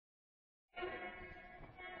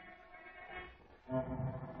The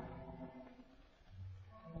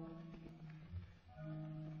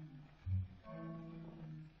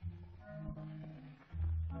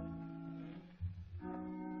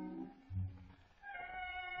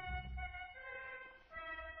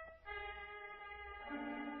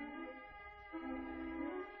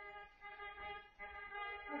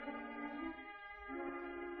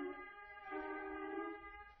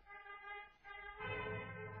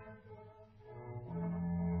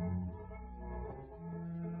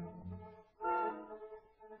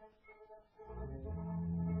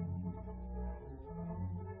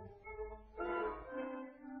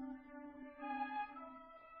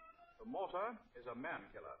mortar is a man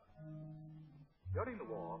killer. During the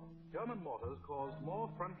war, German mortars caused more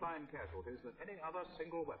frontline casualties than any other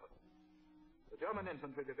single weapon. The German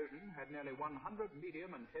infantry division had nearly 100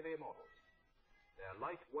 medium and heavy mortars. Their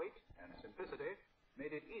light weight and simplicity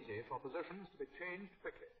made it easy for positions to be changed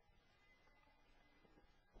quickly.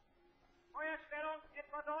 Feuerstellung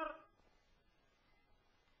etwa dort.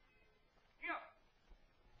 Hier.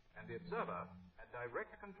 And the observer had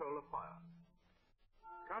direct control of fire.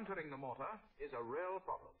 Countering the mortar is a real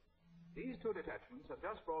problem. These two detachments have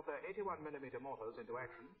just brought their 81mm mortars into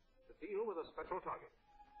action to deal with a special target.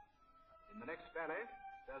 In the next valley,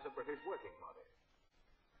 there's a British working party.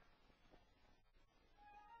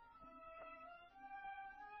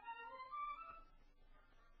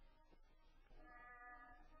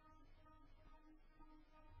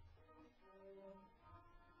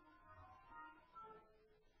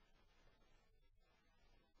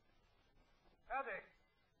 Fertig.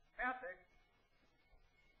 Fertig.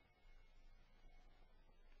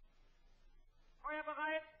 Feuer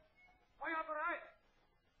bereit. Feuer bereit.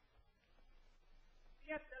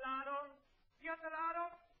 Vierte Ladung. Vierte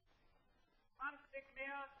Ladung. 20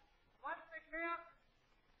 mehr. 20 mehr.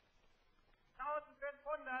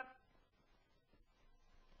 1500.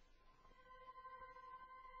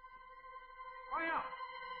 Feuer.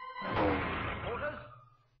 Mortars?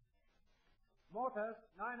 Mortars,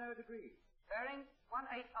 90 degrees. Bearing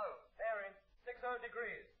 180. Bearing 60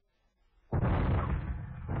 degrees.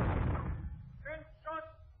 5 Schuss.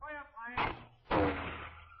 Feuer frei.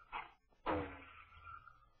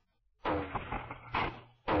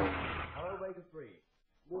 Hull weight of 3.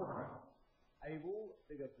 Mortar. Able,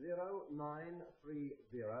 figure 0930.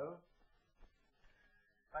 Figure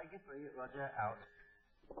 3, roger, out.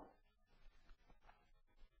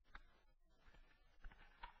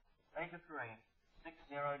 Baker 3.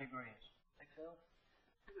 60 degrees. 60?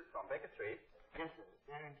 This is from Baker 3. Yes, sir.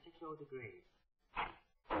 Bearing 60 degrees.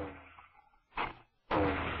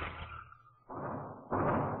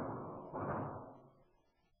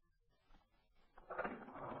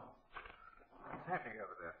 What's happening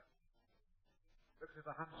over there? Looks as if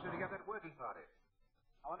the Huns are shooting at that working party.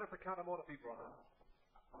 I wonder if the counter-mortar people are on it.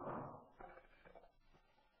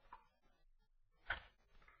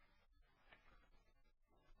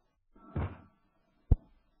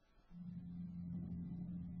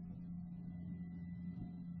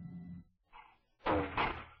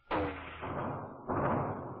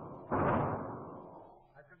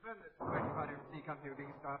 I've confirmed that the working party from C Company are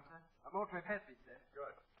being started, sir. A mortar has been sent.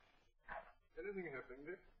 Good. Anything happening,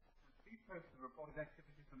 Dick? These posts have reported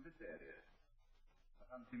activity from this area. The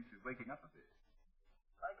Hun seems to be waking up a bit.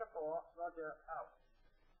 Baker 4. Roger, out.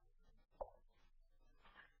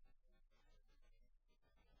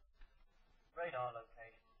 Radar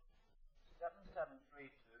location.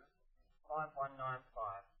 7732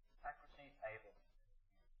 5195. Accuracy able.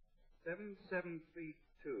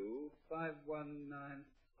 7732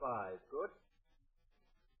 5195. Good.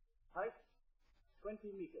 Height 20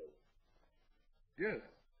 meters. Yes,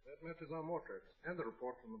 that matches our mortar and the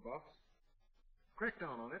report from the box. Crack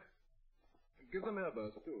down on it. And give them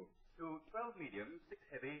airburst, too. To 12 medium, 6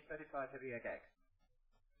 heavy, 35 heavy agax.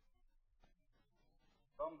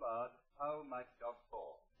 Bombard, Hull Mike Dog 4.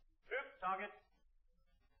 Group target.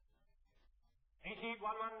 AT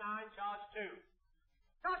 119, charge 2.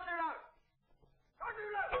 Charge 0! Charge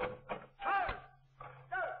 0! Turn!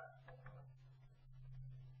 Go!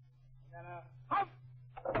 Hop!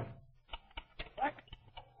 Back.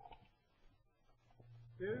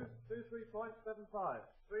 223.75.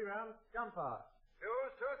 3 rounds, gunfire.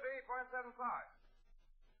 Fuse 23.75.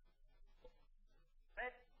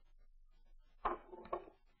 Set.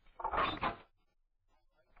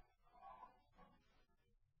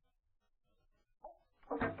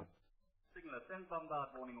 Signaller, send bombard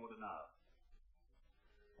warning order now.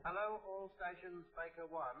 Hello, all stations, Baker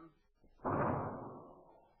 1.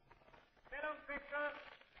 Stellung, Victor.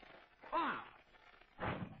 Fire!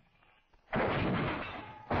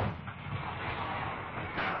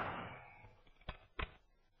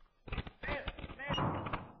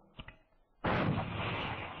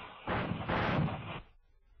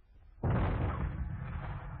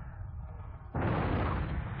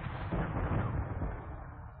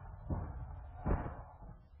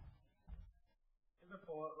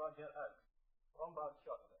 Roger, out. Bombard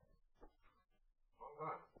shot, sir. On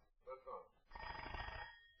time. That's on.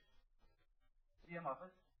 CM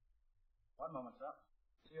office. One moment, sir.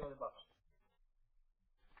 CO the box.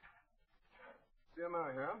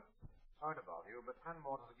 CMO here. Sorry to bother you, but hand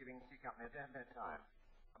mortars are giving C Company a damn bad time.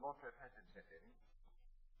 A mortar has been sent in.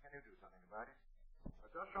 Can you do something about it?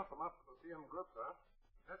 I just shot them up for the CM group, sir.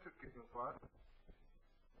 That should keep them quiet.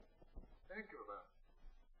 Thank you, sir.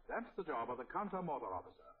 That's the job of the counter-mortar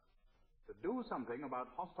officer, to do something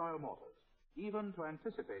about hostile mortars, even to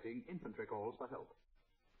anticipating infantry calls for help.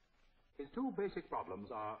 His two basic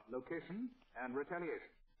problems are location and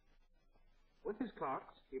retaliation. With his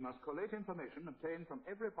clerks, he must collate information obtained from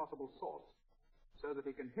every possible source so that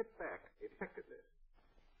he can hit back effectively.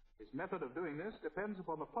 His method of doing this depends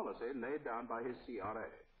upon the policy laid down by his CRA.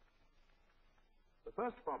 The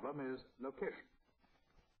first problem is location.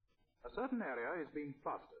 A certain area is being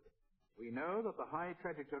plastered. We know that the high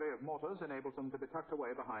trajectory of mortars enables them to be tucked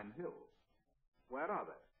away behind hills. Where are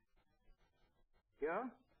they? Here?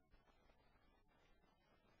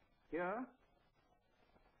 Here?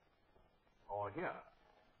 Or here?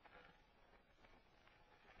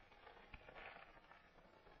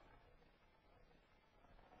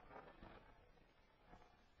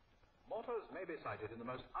 Mortars may be sighted in the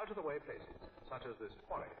most out-of-the-way places, such as this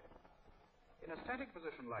quarry. In a static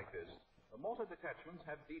position like this, the mortar detachments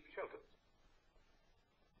have deep shelters.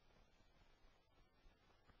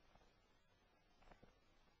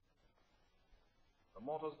 The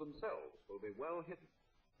mortars themselves will be well hidden.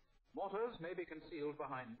 Mortars may be concealed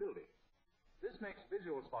behind buildings. This makes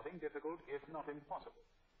visual spotting difficult, if not impossible.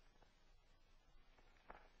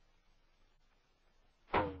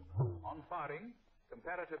 On firing,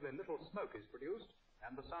 comparatively little smoke is produced,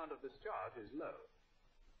 and the sound of discharge is low.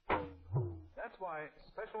 That's why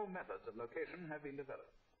special methods of location have been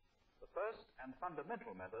developed. The first and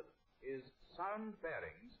fundamental method is sound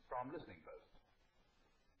bearings from listening posts.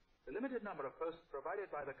 The limited number of posts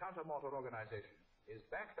provided by the counter-mortar organization is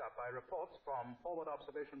backed up by reports from forward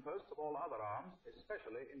observation posts of all other arms,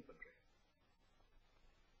 especially infantry.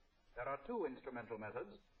 There are two instrumental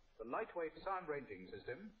methods: the lightweight sound ranging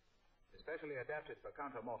system, especially adapted for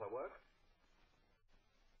counter-mortar work,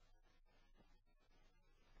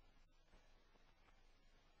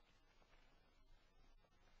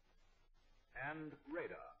 and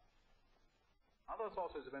radar. Other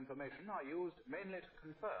sources of information are used mainly to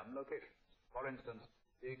confirm locations. For instance,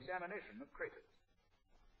 the examination of craters.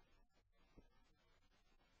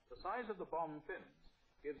 The size of the bomb fins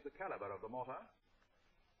gives the caliber of the mortar.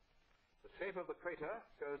 The shape of the crater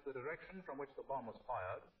shows the direction from which the bomb was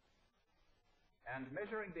fired. And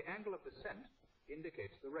measuring the angle of descent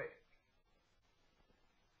indicates the range.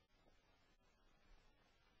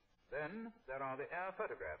 Then there are the air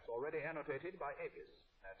photographs already annotated by APIS.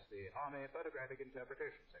 That's the Army Photographic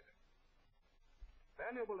Interpretation Section.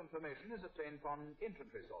 Valuable information is obtained from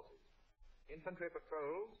infantry sources, infantry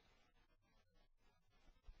patrols,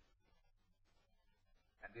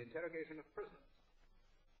 and the interrogation of prisoners.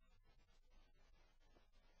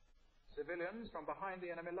 Civilians from behind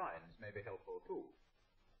the enemy lines may be helpful too.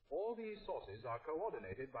 All these sources are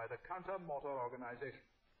coordinated by the counter-mortar organization.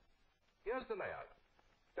 Here's the layout.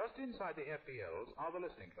 Just inside the FBLs are the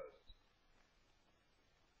listening posts.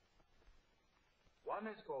 One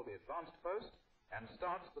is called the advanced post and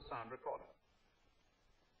starts the sound recorder.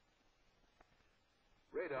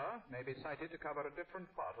 Radar may be sighted to cover a different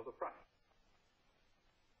part of the front.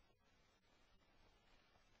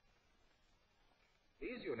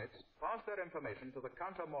 These units pass their information to the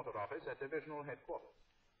counter-mortar office at divisional headquarters.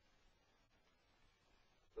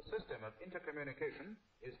 The system of intercommunication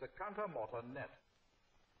is the counter-mortar net.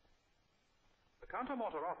 The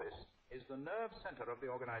counter-mortar office is the nerve center of the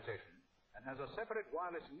organization and has a separate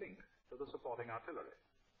wireless link to the supporting artillery.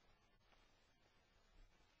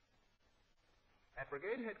 At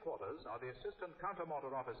brigade headquarters are the assistant counter-mortar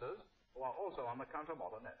officers who are also on the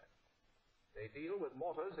counter-mortar net. They deal with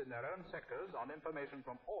mortars in their own sectors on information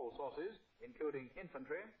from all sources, including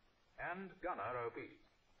infantry and gunner OPs.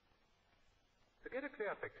 To get a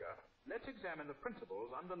clear picture, let's examine the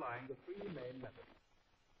principles underlying the three main methods.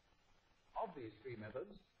 Of these three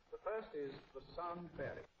methods, the first is the sound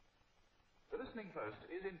bearing. The listening post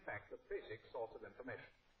is, in fact, the basic source of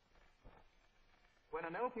information. When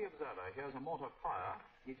an LP observer hears a mortar fire,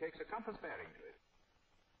 he takes a compass bearing to it.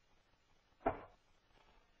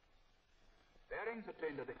 Bearings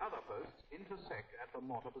obtained at the other posts intersect at the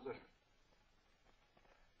mortar position.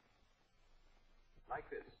 Like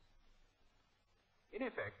this. In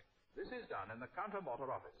effect, this is done in the counter-mortar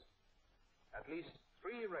office. At least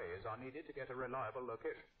 3 rays are needed to get a reliable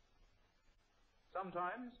location.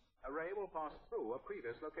 Sometimes a ray will pass through a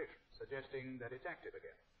previous location, suggesting that it's active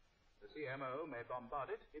again. The CMO may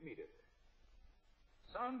bombard it immediately.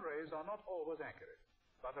 Sound rays are not always accurate,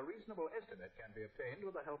 but a reasonable estimate can be obtained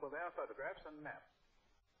with the help of air photographs and maps.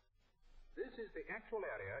 This is the actual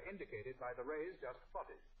area indicated by the rays just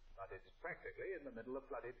plotted, but it's practically in the middle of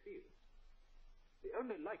flooded fields. The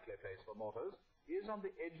only likely place for mortars is on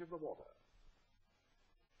the edge of the water.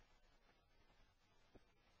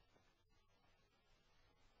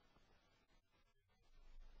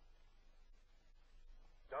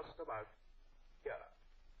 Just about here.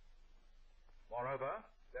 Moreover,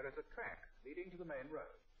 there is a track leading to the main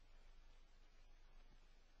road.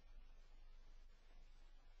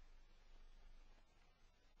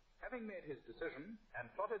 Having made his decision and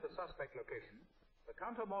plotted the suspect location, the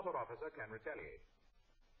counter-mortar officer can retaliate.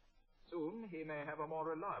 Soon he may have a more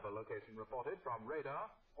reliable location reported from radar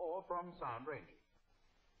or from sound ranging.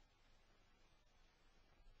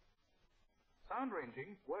 Sound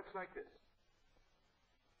ranging works like this.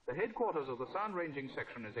 The headquarters of the sound ranging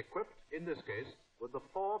section is equipped, in this case, with the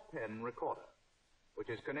 4-pen recorder, which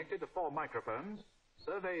is connected to 4 microphones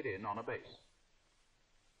surveyed in on a base.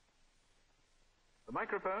 The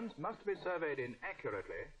microphones must be surveyed in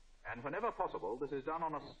accurately, and whenever possible, this is done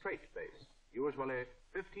on a straight base, usually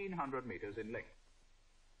 1,500 meters in length.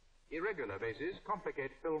 Irregular bases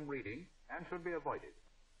complicate film reading and should be avoided.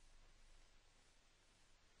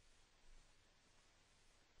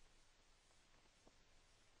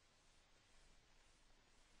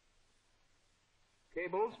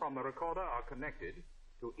 Cables from the recorder are connected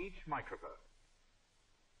to each microphone.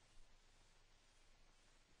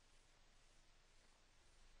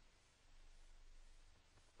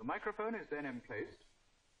 The microphone is then emplaced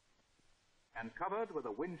and covered with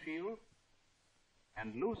a windshield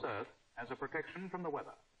and loose earth as a protection from the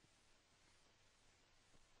weather.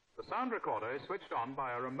 The sound recorder is switched on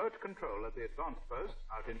by a remote control at the advance post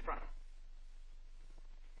out in front.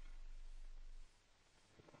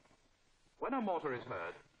 When a mortar is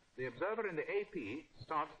heard, the observer in the AP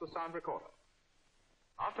starts the sound recorder.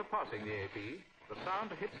 After passing the AP, the sound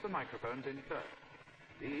hits the microphones in turn.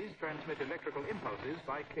 These transmit electrical impulses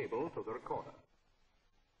by cable to the recorder.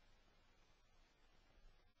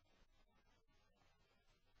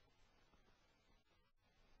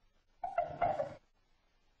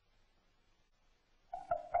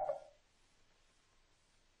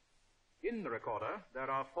 In the recorder, there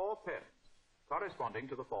are 4 pens corresponding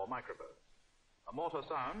to the 4 microphones. A mortar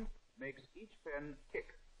sound makes each pen kick.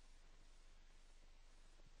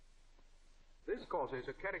 This causes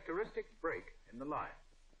a characteristic break in the line.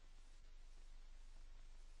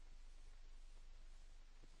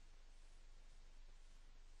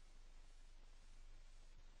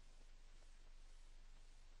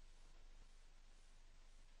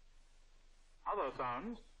 Other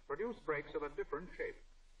sounds produce breaks of a different shape.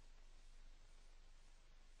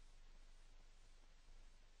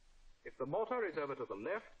 If the mortar is over to the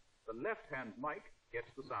left-hand mic gets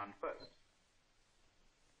the sound first.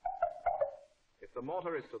 If the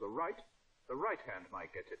mortar is to the right-hand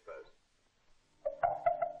mic gets it first.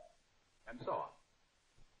 And so on.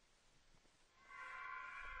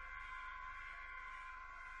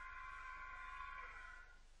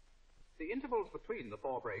 The intervals between the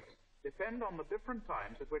 4 breaks depend on the different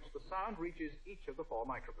times at which the sound reaches each of the 4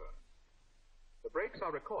 microphones. The breaks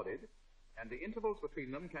are recorded, and the intervals between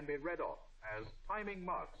them can be read off as timing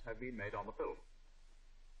marks have been made on the film.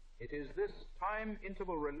 It is this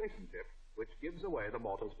time-interval relationship which gives away the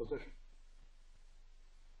mortar's position.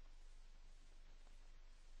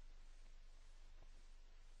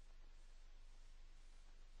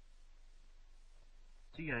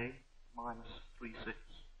 CA-36.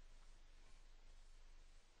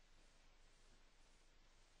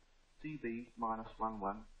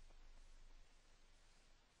 CB-11.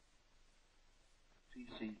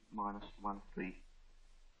 CC-13.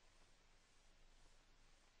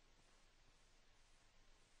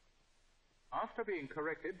 After being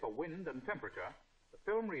corrected for wind and temperature, the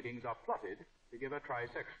film readings are plotted to give a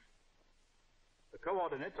tri-section. The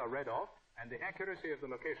coordinates are read off, and the accuracy of the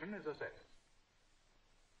location is assessed.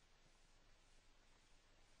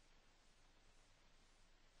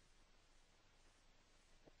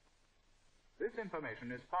 This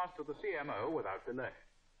information is passed to the CMO without delay.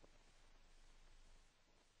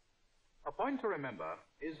 A point to remember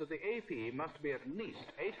is that the AP must be at least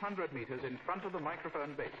 800 meters in front of the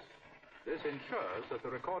microphone base. This ensures that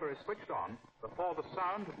the recorder is switched on before the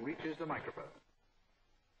sound reaches the microphone.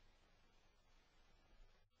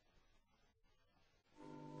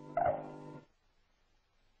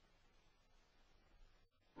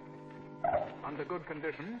 Under good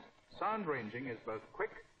conditions, sound ranging is both quick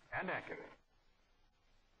and accurate.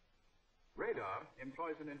 Radar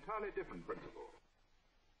employs an entirely different principle.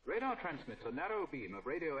 Radar transmits a narrow beam of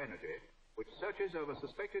radio energy which searches over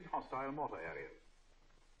suspected hostile mortar areas.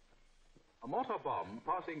 A mortar bomb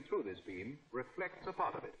passing through this beam reflects a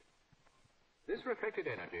part of it. This reflected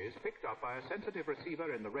energy is picked up by a sensitive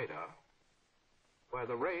receiver in the radar, where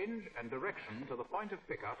the range and direction to the point of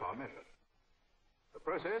pickup are measured. The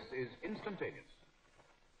process is instantaneous.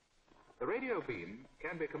 The radio beam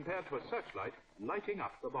can be compared to a searchlight lighting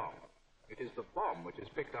up the bomb. It is the bomb which is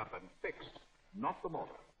picked up and fixed, not the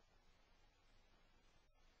mortar.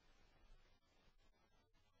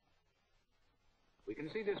 We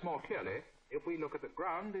can see this more clearly if we look at the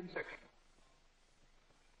ground in section.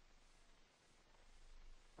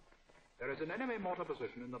 There is an enemy mortar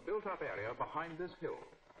position in the built-up area behind this hill.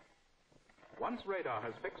 Once radar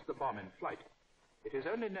has fixed the bomb in flight, it is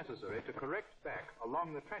only necessary to correct back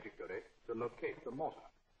along the trajectory to locate the mortar.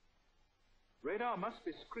 Radar must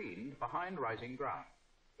be screened behind rising ground.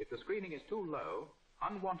 If the screening is too low,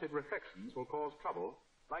 unwanted reflections will cause trouble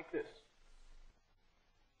like this.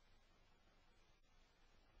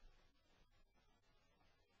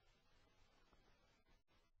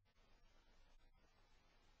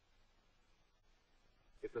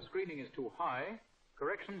 If the screening is too high,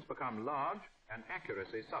 corrections become large and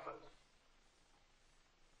accuracy suffers.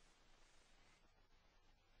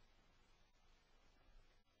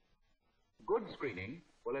 Good screening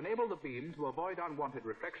will enable the beam to avoid unwanted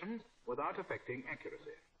reflections without affecting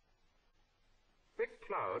accuracy. Thick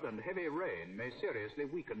cloud and heavy rain may seriously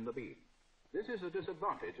weaken the beam. This is a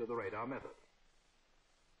disadvantage of the radar method.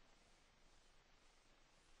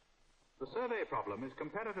 The survey problem is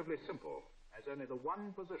comparatively simple, as only the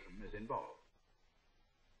one position is involved.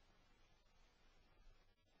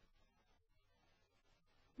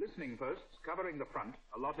 Listening posts covering the front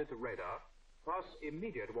allotted to radar pass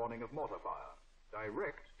immediate warning of mortar fire,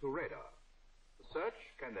 direct to radar. The search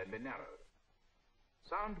can then be narrowed.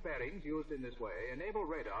 Sound bearings used in this way enable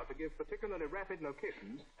radar to give particularly rapid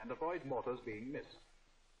locations and avoid mortars being missed.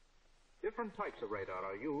 Different types of radar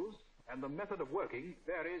are used, and the method of working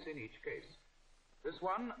varies in each case. This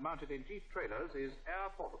one, mounted in Jeep trailers, is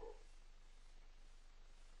air portable.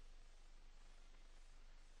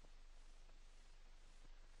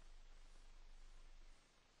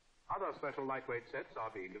 Other special lightweight sets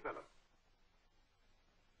are being developed.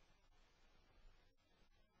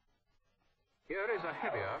 Here is a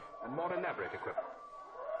heavier and more elaborate equipment.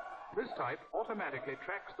 This type automatically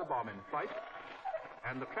tracks the bomb in flight,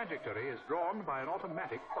 and the trajectory is drawn by an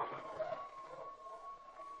automatic plotter.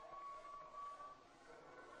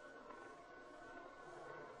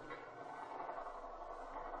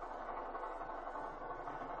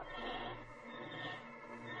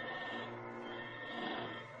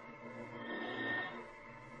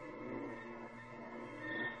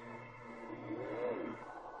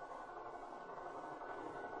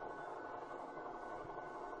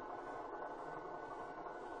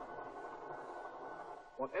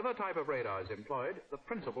 Whatever type of radar is employed, the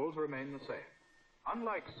principles remain the same.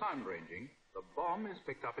 Unlike sound ranging, the bomb is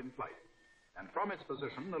picked up in flight, and from its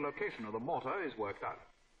position, the location of the mortar is worked out.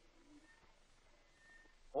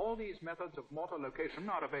 All these methods of mortar location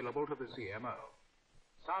are available to the CMO.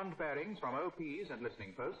 Sound bearings from OPs and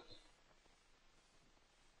listening posts,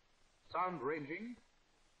 sound ranging,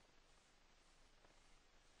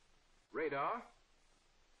 radar,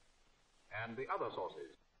 and the other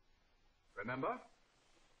sources. Remember,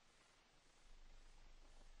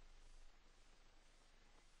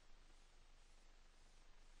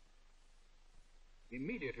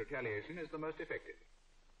 immediate retaliation is the most effective.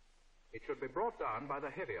 It should be brought down by the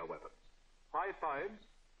heavier weapons. 5.5s,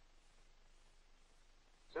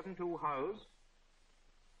 7.2 Hows,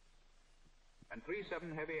 and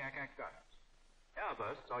 3.7 heavy ACAC guns.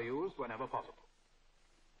 Airbursts are used whenever possible.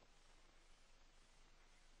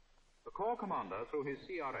 The Corps Commander, through his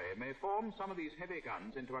CRA, may form some of these heavy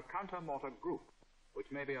guns into a counter-mortar group, which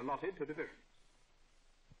may be allotted to divisions.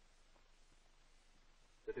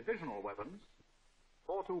 The divisional weapons,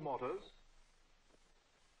 4.2 mortars,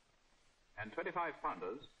 and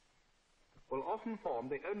 25-pounders, will often form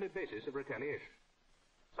the only basis of retaliation.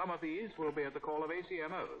 Some of these will be at the call of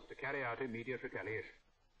ACMOs to carry out immediate retaliation.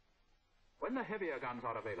 When the heavier guns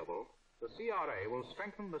are available, the CRA will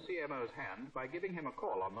strengthen the CMO's hand by giving him a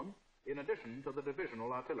call on them, in addition to the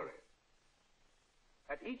divisional artillery.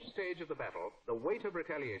 At each stage of the battle, the weight of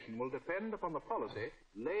retaliation will depend upon the policy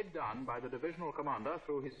laid down by the divisional commander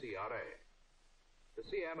through his CRA. The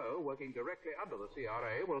CMO, working directly under the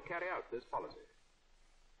CRA, will carry out this policy.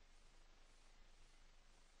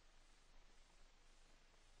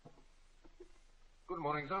 Good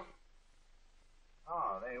morning, sir.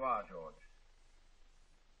 Ah, there you are, George.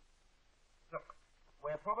 Look,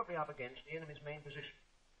 we're probably up against the enemy's main position.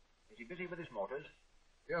 Is he busy with his mortars?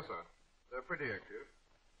 Yes, sir. They're pretty active.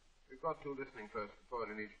 We've got 2 listening posts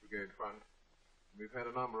deployed in each brigade front. We've had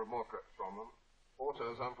a number of mortars from them.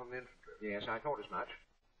 Also, some from the infantry. Yes, I thought as much.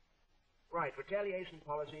 Right, retaliation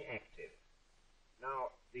policy active.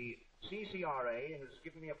 Now, the CCRA has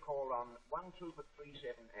given me a call on 1 troop of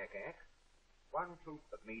 37 ACAC, 1 troop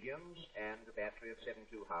of mediums, and a battery of 72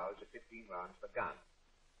 Hows at 15 rounds per gun.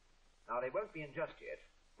 Now, they won't be in just yet.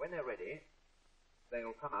 When they're ready,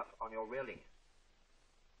 they'll come up on your rear link.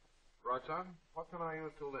 Right, sir. What can I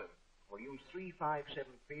use till then? We'll use 357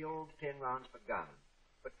 field, 10 rounds per gun.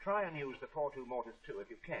 But try and use the 4.2 mortars too, if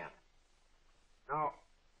you can. Now,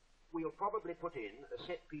 we'll probably put in a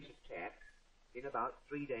set piece of tack in about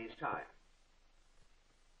 3 days' time.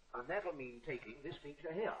 And that'll mean taking this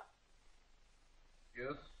feature here.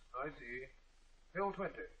 Yes, I see. Hill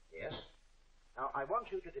 20. Yes. Now, I want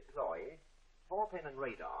you to deploy 4-pen and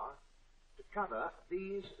radar to cover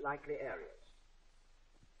these likely areas.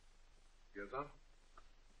 Yes, sir.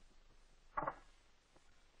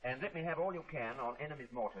 And let me have all you can on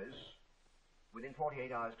enemy's mortars within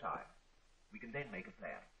 48 hours' time. We can then make a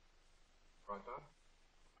plan. Right, sir.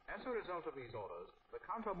 As a result of these orders, the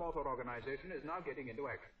counter-mortar organization is now getting into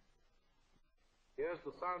action. Here's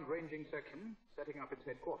the sound ranging section setting up its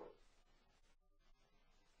headquarters.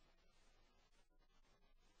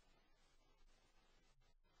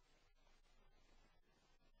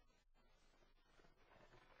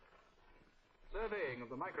 Surveying of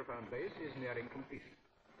the microphone base is nearing completion.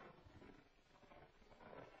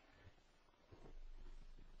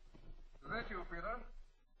 Is that you, Peter?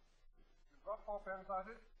 You've got 4 pens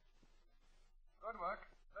sighted? Good work.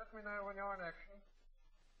 Let me know when you're in action.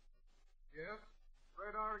 Yes?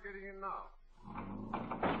 Radar getting in now.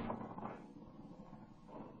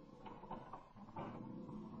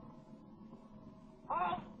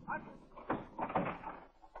 Halt!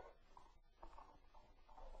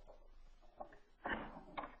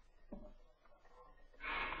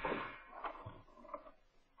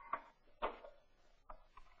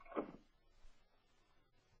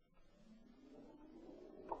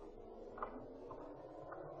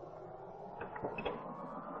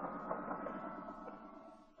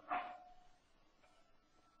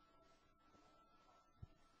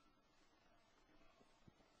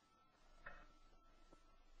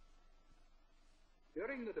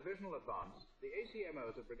 During the divisional advance, the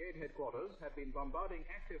ACMOs at brigade headquarters have been bombarding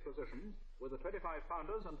active positions with the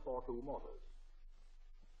 25-pounders and 4.2 mortars.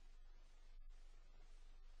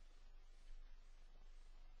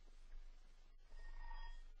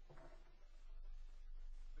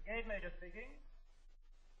 Brigade Major speaking.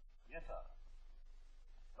 Yes, sir.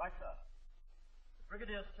 Right, sir. The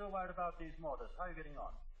Brigadier's still worried about these mortars. How are you getting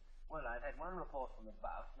on? Well, I've had one report from the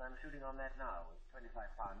buffs, and I'm shooting on that now with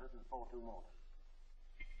 25-pounders and 4.2 mortars.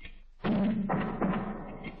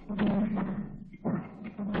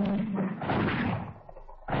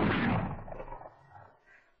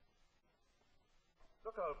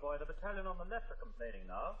 Look, old boy, the battalion on the left are complaining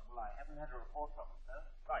now. Well, I haven't had a report from them, sir.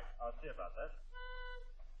 Right, I'll see about that.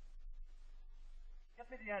 Get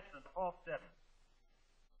me the adjutant, 4th 7.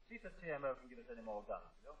 See if the CMO can give us any more guns,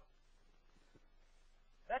 will you?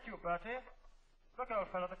 That you, Bertie? Look, old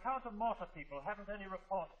fellow, the counter-mortar people haven't any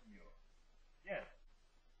reports from you. Yes.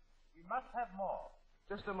 We must have more.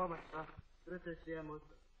 Just a moment, sir. British CMO.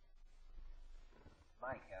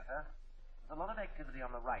 Mike here, sir. There's a lot of activity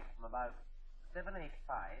on the right from about 785-531.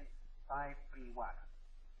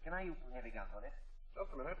 Can I use some heavy guns on it?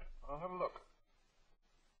 Just a minute. I'll have a look.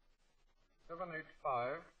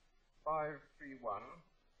 785-531.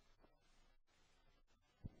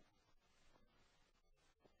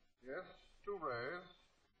 Yes, 2 rays.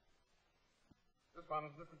 This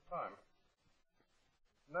one's different time.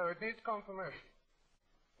 No, it needs confirmation.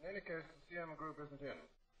 In any case, the CM group isn't in.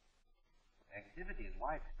 Activity is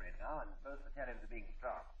widespread now, and both battalions are being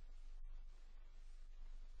struck.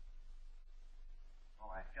 Oh,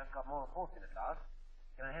 I've just got more reports in at last.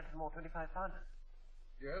 Can I have some more 25-pounders?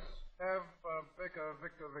 Yes, have Baker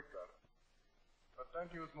Victor Victor. But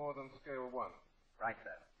don't use more than scale 1. Right,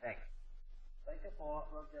 sir. Thanks. Baker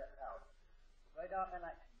 4, Roger out. Radar in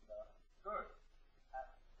action, sir. Good.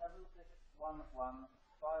 At 7611-5712.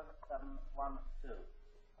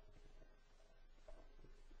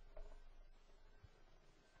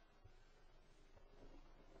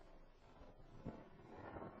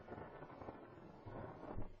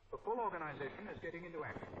 The full organization is getting into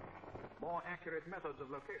action. More accurate methods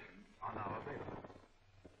of location are now available.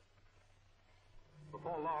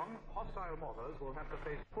 Before long, hostile mortars will have to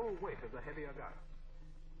face full weight of the heavier guns.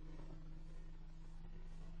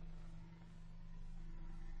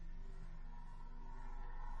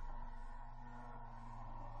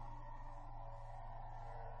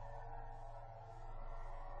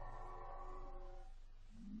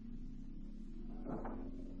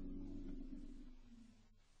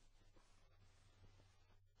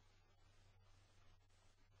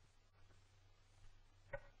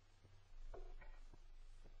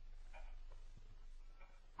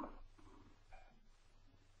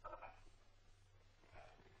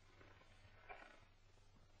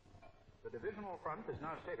 The divisional front is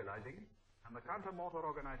now stabilizing, and the counter-mortar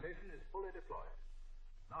organization is fully deployed.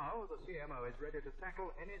 Now the CMO is ready to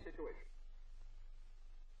tackle any situation.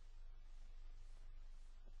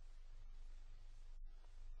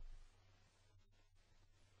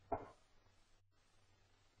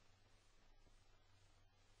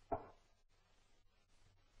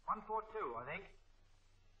 .142, I think.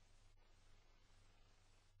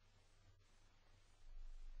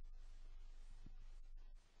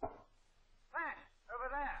 Over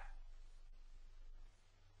there.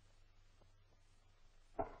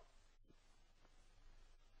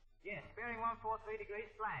 Yes, bearing 143 degrees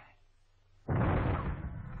flash.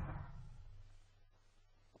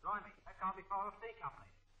 Blimey, that can't be far off C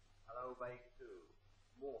Company. Hello, Base 2.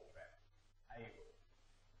 Mortar. Able.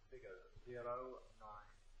 Figure 09.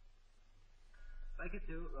 Baker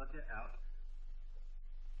 2, roger, out.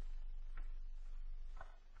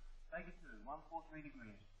 Baker 2, 143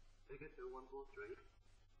 degrees. Figure 2, 143.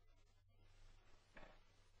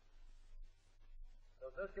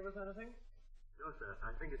 Does this give us anything? No, sir.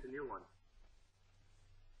 I think it's a new one.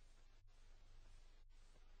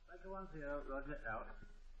 Baker 10, roger, out.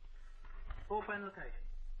 4-pen location.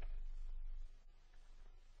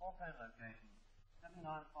 4-pen location.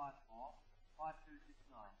 7954,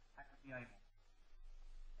 5269. Accuracy able.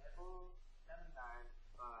 Able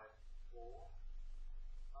 7954,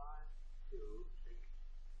 5269.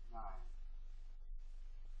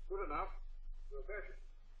 Good enough. Location.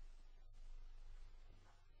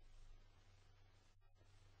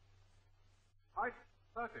 Height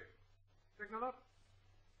 30. Signal up.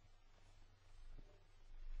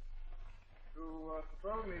 To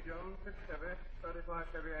 12 medium, 6 heavy, 35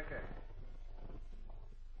 heavy AK.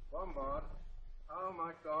 Bombard. Power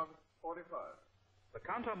Mike Dog 45. The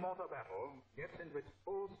counter-mortar battle gets into its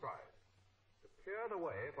full stride. To clear the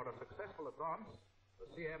way for a successful advance, the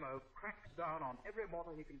CMO cracks down on every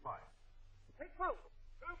mortar he can find. Take close.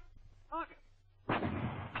 Group. Target.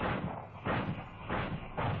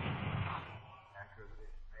 Accuracy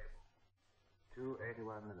able.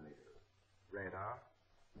 281 millimeters. Radar,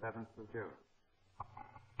 7th of June.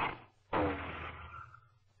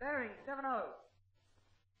 Bearing 70.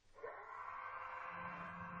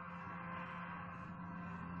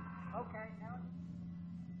 Okay, now.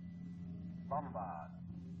 Bombard.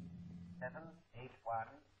 781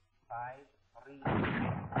 53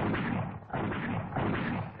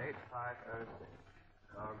 8506.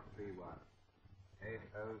 Dog 31.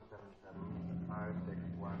 8077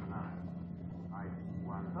 5619. Height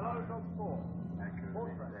 1. Hello, Dog 4. Accuracy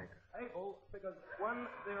Mortar. Baker. Able figures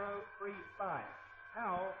 1035.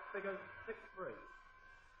 How figures 63.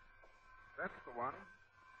 That's the one.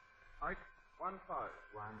 Height 15. 181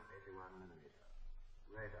 millimeter.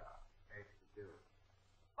 Radar, 8th of June.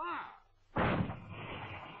 Fire!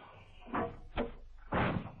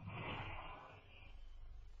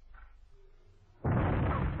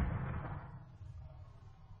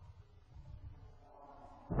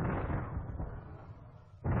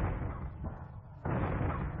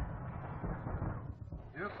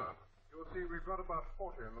 Yes, sir. You'll see we've got about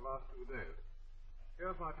 40 in the last 2 days.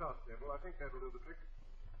 Here's my task table. I think that'll do the trick.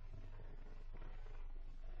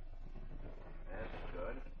 That's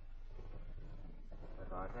good. If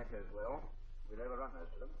our attack goes well, we'll overrun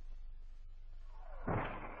most of them.